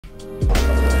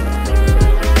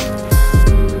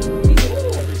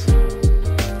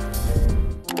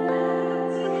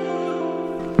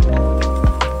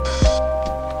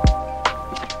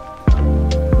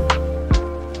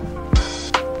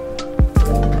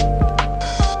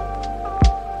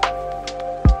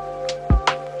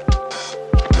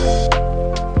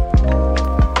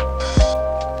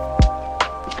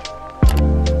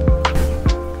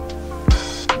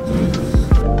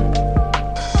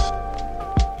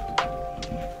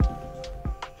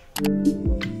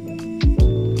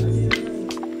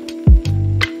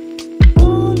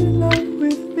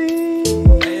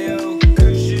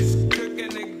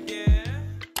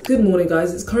Good morning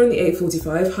guys, it's currently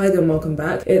 8:45. Hi again, welcome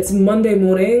back. It's Monday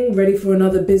morning, ready for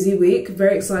another busy week.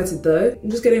 Very excited though. I'm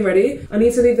just getting ready. I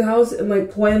need to leave the house in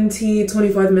like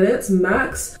 20-25 minutes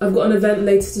max. I've got an event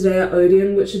later today at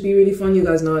Odeon, which should be really fun. You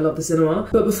guys know I love the cinema.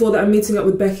 But before that, I'm meeting up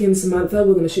with Becky and Samantha.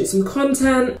 We're gonna shoot some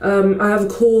content. I have a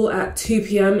call at 2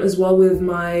 p.m. as well with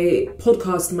my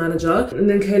podcast manager. And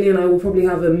then Kaylee and I will probably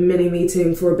have a mini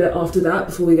meeting for a bit after that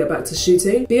before we get back to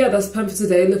shooting. But yeah, that's the plan for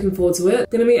today. Looking forward to it.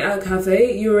 Gonna meet at a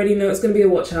cafe. You already know it's gonna be a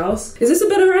watch house. Is this a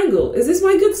better angle? Is this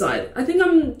my good side? I think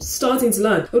I'm starting to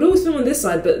learn. I would always film on this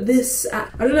side, but this, I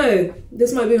don't know,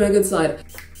 this might be my good side.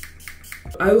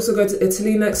 I also go to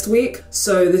Italy next week,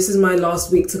 so this is my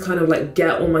last week to kind of like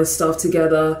get all my stuff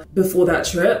together before that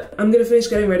trip. I'm gonna finish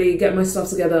getting ready, get my stuff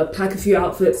together, pack a few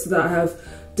outfits so that I have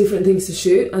different things to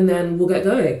shoot, and then we'll get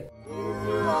going.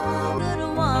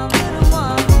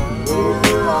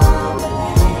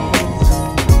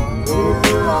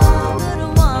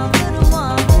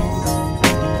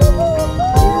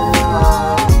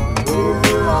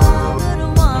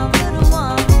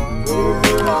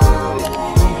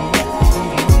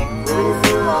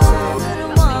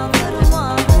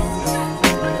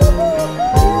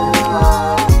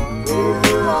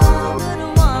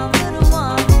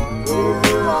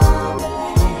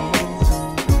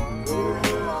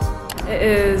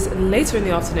 Later in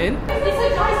the afternoon.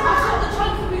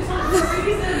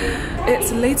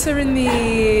 It's later in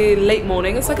the late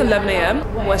morning. It's like 11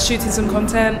 a.m. We're shooting some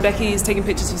content. Becky's taking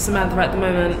pictures of Samantha at the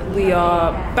moment. We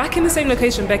are back in the same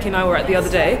location Becky and I were at the other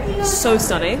day. So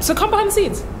stunning. So come behind the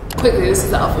scenes. Quickly, this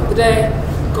is the outfit of the day.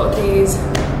 Got these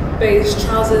beige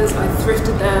trousers. I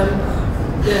thrifted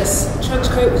them. This trench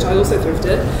coat, which I also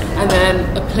thrifted. And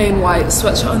then a plain white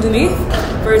sweatshirt underneath.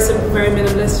 Very simple, very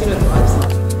minimalist. You know the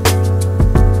vibes.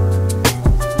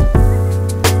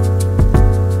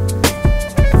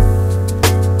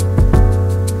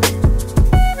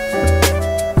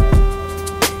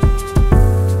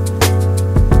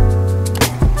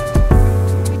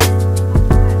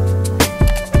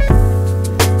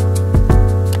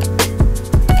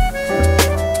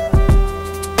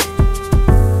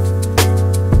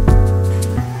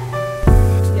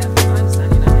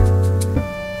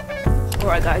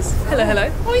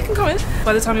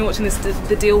 By the time you're watching this,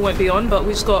 the deal won't be on, but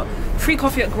we just got free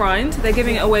coffee at Grind. They're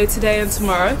giving it away today and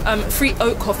tomorrow. Free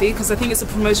oat coffee, because I think it's a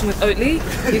promotion with Oatly.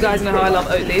 You guys know how I love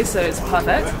Oatly, so it's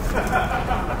perfect.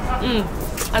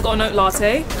 I got an oat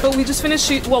latte. But we just finished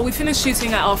we finished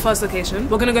shooting at our first location.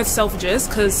 We're gonna go to Selfridges,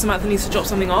 because Samantha needs to drop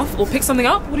something off, or pick something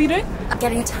up. What are you doing? I'm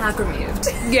getting a tag removed.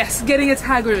 Yes, getting a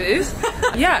tag removed.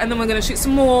 Yeah, and then we're gonna shoot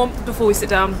some more before we sit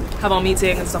down, have our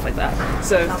meeting and stuff like that.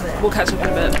 So we'll catch up in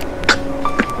a bit.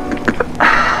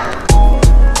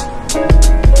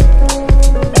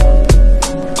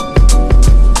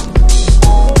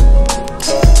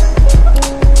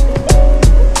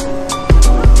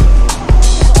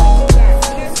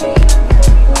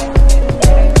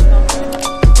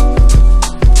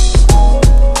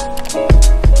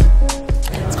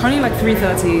 Currently like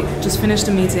 3:30, just finished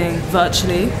a meeting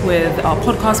virtually with our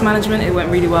podcast management. It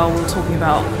went really well. We were talking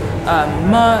about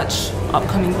merch,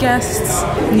 upcoming guests,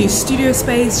 new studio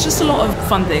space, just a lot of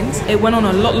fun things. It went on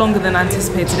a lot longer than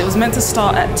anticipated. It was meant to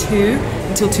start at 2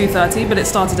 until 2:30, but it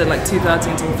started at like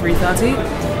 2:30 until 3:30.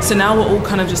 So now we're all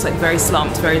kind of just like very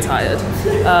slumped, very tired.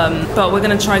 But we're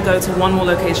gonna try go to one more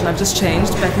location. I've just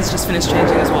changed. Becky's just finished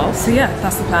changing as well. So yeah,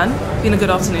 that's the plan. Been a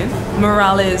good afternoon.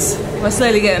 Morale is, we're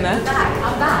slowly getting there.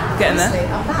 I'm back. Getting there.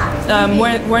 I'm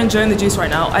back. We're enjoying the juice right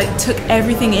now. I took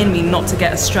everything in me not to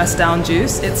get a stressed down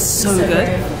juice. It's so good.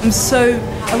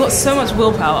 I've got so much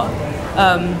willpower.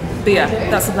 But yeah,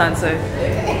 that's the plan. So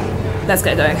let's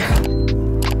get going.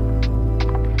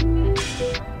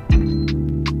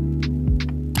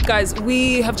 Guys,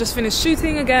 we have just finished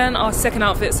shooting again, our second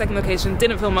outfit, second location.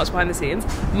 Didn't film much behind the scenes,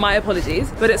 my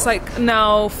apologies. But it's like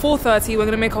now 4:30, we're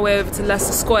gonna make our way over to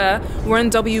Leicester Square. We're in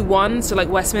W1, so like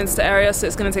Westminster area, so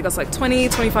it's gonna take us like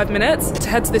 20-25 minutes to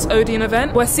head to this Odeon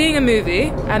event. We're seeing a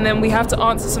movie, and then we have to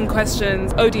answer some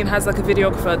questions. Odeon has like a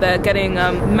videographer. They're getting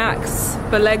Max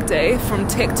Balegde from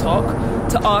TikTok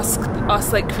to ask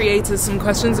us like creators some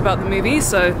questions about the movie,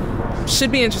 so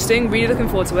should be interesting. Really looking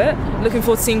forward to it. Looking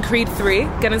forward to seeing Creed 3,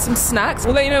 getting some snacks.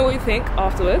 We'll let you know what we think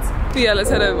afterwards. But yeah,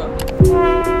 let's head over.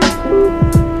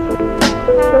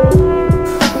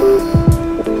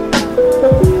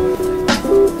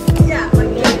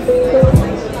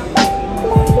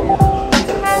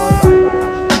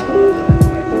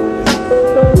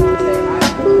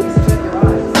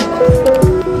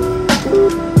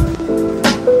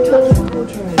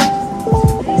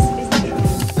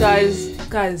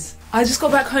 Guys, I just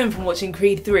got back home from watching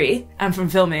Creed 3 and from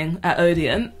filming at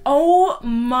Odeon. Oh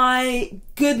my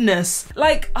goodness.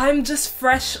 Like, I'm just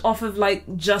fresh off of like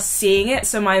just seeing it,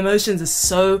 so my emotions are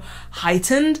so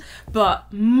heightened, but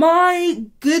my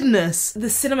goodness, the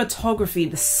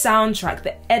cinematography, the soundtrack,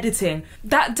 the editing,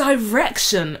 that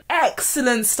direction,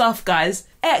 excellent stuff, guys.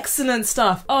 Excellent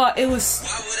stuff. Oh, it was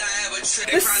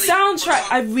the soundtrack.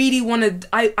 I really want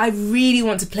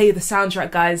to play the soundtrack,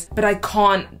 guys, but I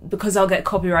can't because I'll get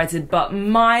copyrighted. But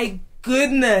my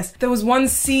goodness, there was one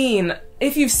scene,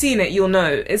 if you've seen it, you'll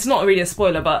know. It's not really a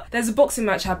spoiler, but there's a boxing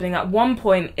match happening. At one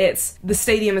point, the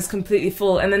stadium is completely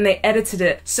full, and then they edited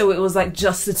it so it was like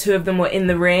just the two of them were in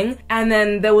the ring. And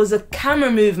then there was a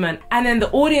camera movement, and then the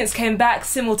audience came back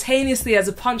simultaneously as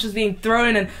a punch was being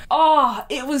thrown, and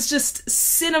it was just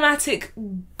cinematic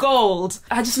gold.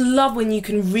 I just love when you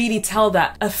can really tell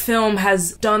that a film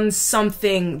has done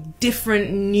something different,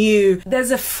 new.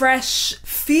 There's a fresh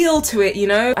feel to it, you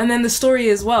know? And then the story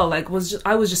as well, like,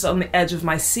 I was just on the edge of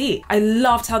my seat. I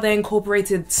loved how they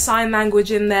incorporated sign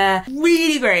language in there.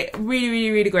 Really great.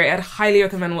 Really great. I'd highly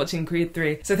recommend watching Creed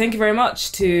 3. So thank you very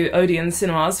much to Odeon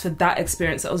Cinemas for that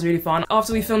experience. That was really fun.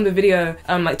 After we filmed a video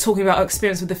like talking about our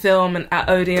experience with the film and at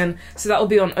Odeon, so that will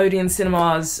be on Odeon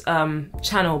Cinemas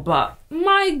channel, but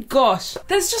my gosh,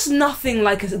 there's just nothing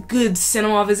like a good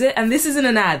cinema visit. And this isn't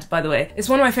an ad, by the way. It's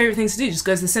one of my favorite things to do, just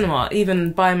go to the cinema,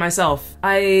 even by myself.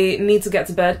 I need to get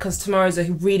to bed because tomorrow's a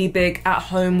really big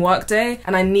at-home work day,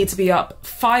 and I need to be up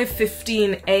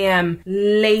 5:15 a.m.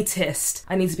 latest.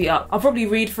 I need to be up. I'll probably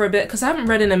read for a bit because I haven't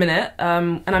read in a minute,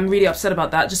 and I'm really upset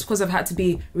about that just because I've had to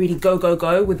be really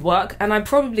go with work, and I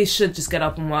probably should just get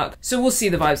up and work. So we'll see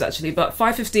the vibes actually, but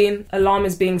 5:15, alarm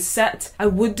is being set. I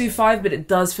would do 5, but it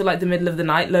does feel like the middle of the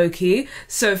night, low-key.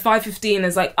 So 5:15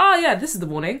 is like, oh yeah, this is the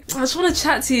morning. I just want to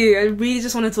chat to you. I really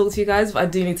just want to talk to you guys, but I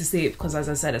do need to sleep because, as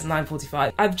I said, it's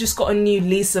 9:45. I've just got a new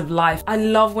lease of life. I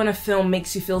love when a film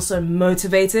makes you feel so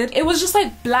motivated. It was just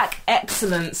like black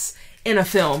excellence in a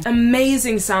film.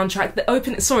 Amazing soundtrack.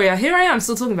 The here I am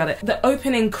still talking about it. The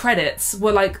opening credits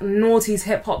were like noughties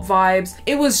hip hop vibes.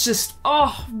 It was just,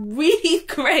 really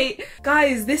great.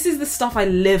 Guys, this is the stuff I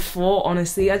live for,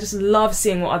 honestly. I just love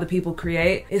seeing what other people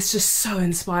create. It's just so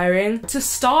inspiring. To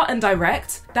start and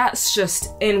direct, that's just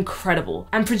incredible.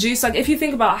 And produce, like if you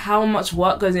think about how much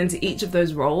work goes into each of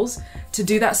those roles, to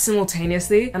do that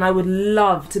simultaneously, and I would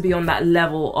love to be on that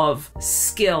level of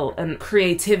skill and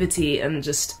creativity and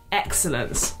just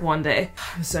excellence one day.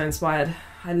 I'm so inspired.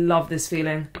 I love this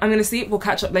feeling. I'm gonna sleep, we'll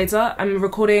catch up later. I'm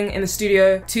recording in the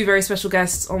studio 2 very special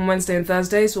guests on Wednesday and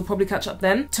Thursday, so we'll probably catch up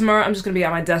then. Tomorrow I'm just gonna be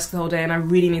at my desk the whole day and I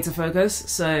really need to focus,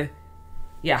 so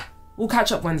yeah, we'll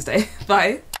catch up Wednesday.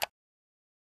 Bye.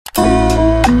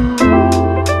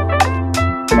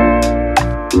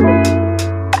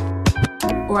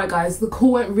 Alright guys, the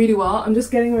call went really well. I'm just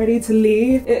getting ready to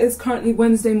leave. It is currently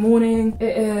Wednesday morning.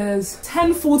 It is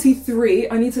 10:43.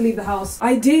 I need to leave the house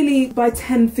ideally by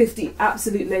 10:50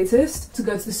 absolute latest to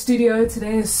go to the studio.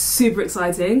 Today is super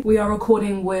exciting. We are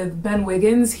recording with Ben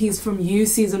Wiggins. He's from You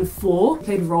season 4.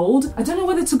 Played Rolled. I don't know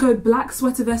whether to go black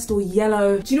sweater vest or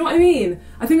yellow. Do you know what I mean?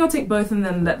 I think I'll take both and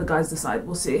then let the guys decide.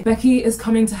 We'll see. Becky is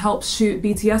coming to help shoot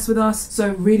BTS with us,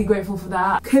 so really grateful for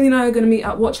that. Kelly and I are going to meet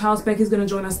at Watch House. Becky's going to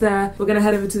join us there. We're going to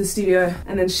head over to the studio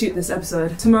and then shoot this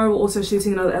episode. Tomorrow we're also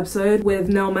shooting another episode with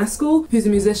Nell Mescal, who's a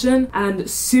musician, and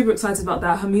super excited about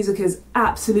that. Her music is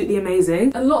absolutely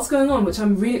amazing. A lot's going on, which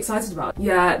I'm really excited about.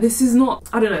 Yeah, this is not,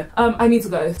 I don't know. I need to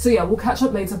go. So yeah, we'll catch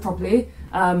up later properly.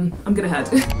 I'm gonna head.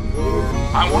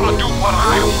 I wanna do what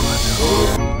I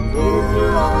wanna do.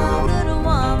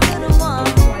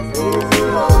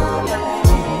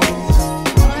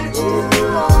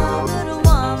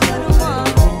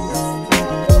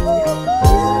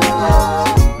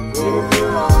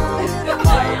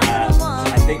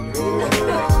 I think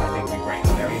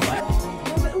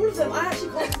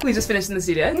We just finished in the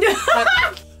studio.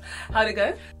 How'd it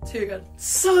go? Too good.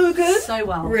 So good. So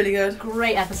well. Really good.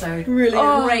 Great episode. Really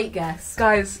good. Great guest.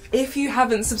 Guys, if you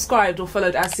haven't subscribed or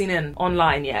followed As Seen In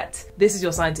online yet, this is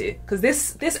your sign to. Because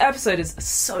this episode is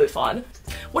so fun.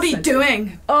 What are you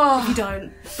doing? Oh, If you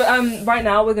don't. but right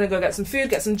now we're gonna go get some food,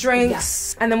 get some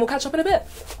drinks, and then we'll catch up in a bit.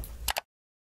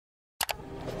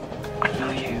 I know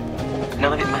you.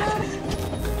 None of it matters.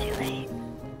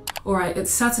 Alright, it's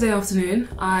Saturday afternoon.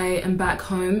 I am back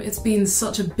home. It's been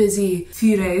such a busy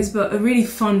few days, but a really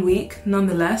fun week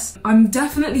nonetheless. I'm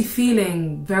definitely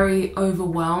feeling very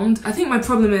overwhelmed. I think my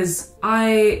problem is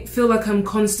I feel like I'm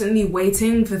constantly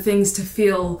waiting for things to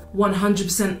feel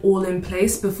 100% all in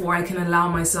place before I can allow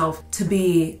myself to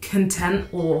be content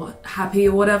or happy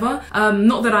or whatever.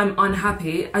 Not that I'm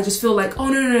unhappy, I just feel like, oh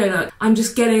no, I'm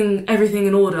just getting everything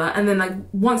in order, and then like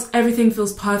once everything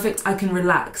feels perfect, I can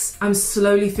relax. I'm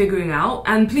slowly figuring out,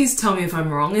 and please tell me if I'm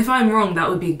wrong. If I'm wrong, that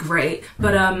would be great,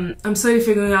 but I'm slowly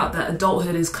figuring out that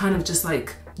adulthood is kind of just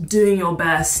like doing your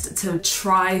best to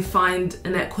try find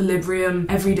an equilibrium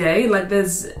every day. Like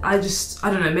I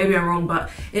don't know, maybe I'm wrong,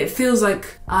 but it feels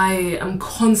like I am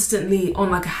constantly on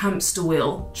like a hamster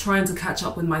wheel trying to catch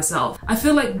up with myself. I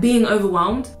feel like being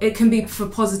overwhelmed, it can be for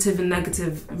positive and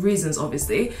negative reasons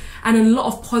obviously, and a lot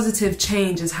of positive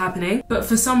change is happening, but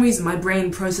for some reason my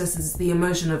brain processes the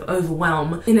emotion of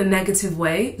overwhelm in a negative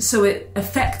way, so it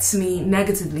affects me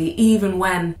negatively even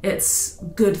when it's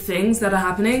good things that are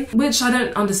happening, which I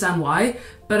don't understand why,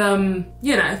 but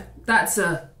you know, that's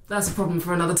a problem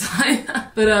for another time.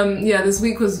 But yeah, this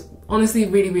week was honestly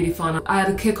really fun. I had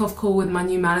a kickoff call with my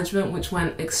new management which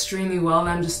went extremely well.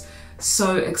 I'm just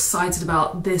so excited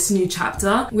about this new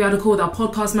chapter. We had a call with our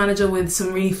podcast manager with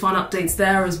some really fun updates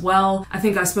there as well. I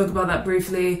think I spoke about that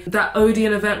briefly. That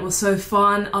Odeon event was so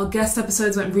fun. Our guest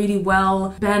episodes went really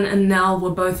well. Ben and Nell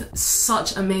were both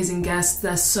such amazing guests.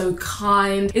 They're so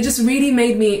kind. It just really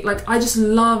made me, like, I just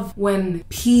love when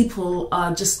people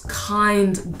are just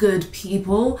kind, good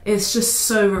people. It's just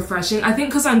so refreshing. I think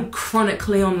because I'm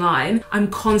chronically online, I'm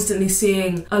constantly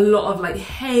seeing a lot of like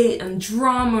hate and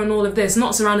drama and all of this,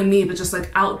 not surrounding me, but just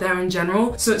like out there in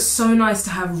general. So it's so nice to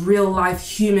have real life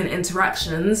human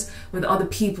interactions with other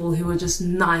people who are just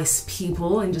nice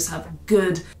people and just have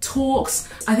good talks.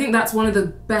 I think that's one of the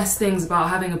best things about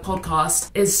having a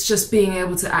podcast, is just being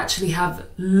able to actually have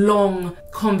long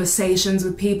conversations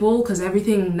with people, because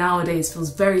everything nowadays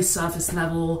feels very surface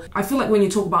level. I feel like when you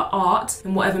talk about art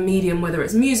in whatever medium, whether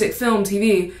it's music, film,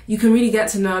 TV, you can really get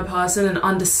to know a person and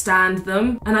understand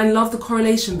them. And I love the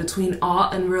correlation between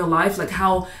art and real life, like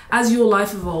how as your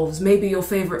life evolves, maybe your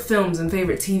favorite films and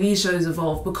favorite TV shows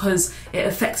evolve because it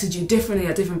affected you differently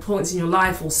at different points in your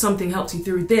life, or something helped you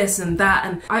through this and that.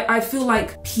 And I feel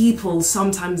like people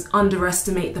sometimes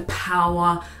underestimate the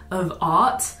power of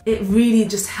art. It really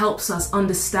just helps us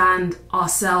understand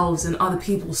ourselves and other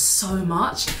people so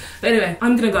much. But anyway,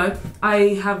 I'm gonna go.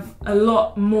 I have a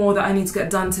lot more that I need to get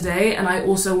done today, and I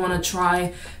also want to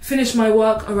try finish my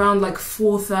work around like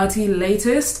 4:30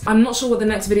 latest. I'm not sure what the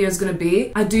next video is gonna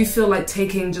be. I do feel like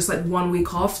taking just like 1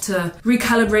 week off to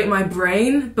recalibrate my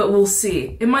brain, but we'll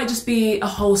see. It might just be a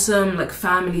wholesome like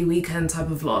family weekend type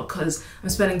of vlog, because I'm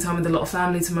spending time with a lot of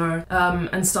family tomorrow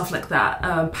and stuff like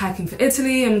that. Packing for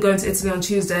Italy. I'm going to Italy on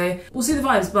Tuesday. We'll see the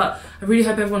vibes, but I really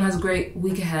hope everyone has a great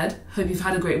week ahead. Hope you've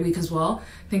had a great week as well.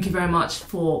 Thank you very much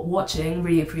for watching,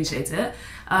 really appreciate it.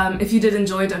 If you did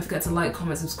enjoy, don't forget to like,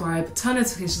 comment, subscribe, turn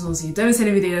notifications on so you don't miss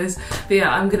any videos. But yeah,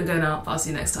 I'm gonna go now, I'll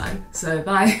see you next time. So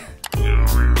bye.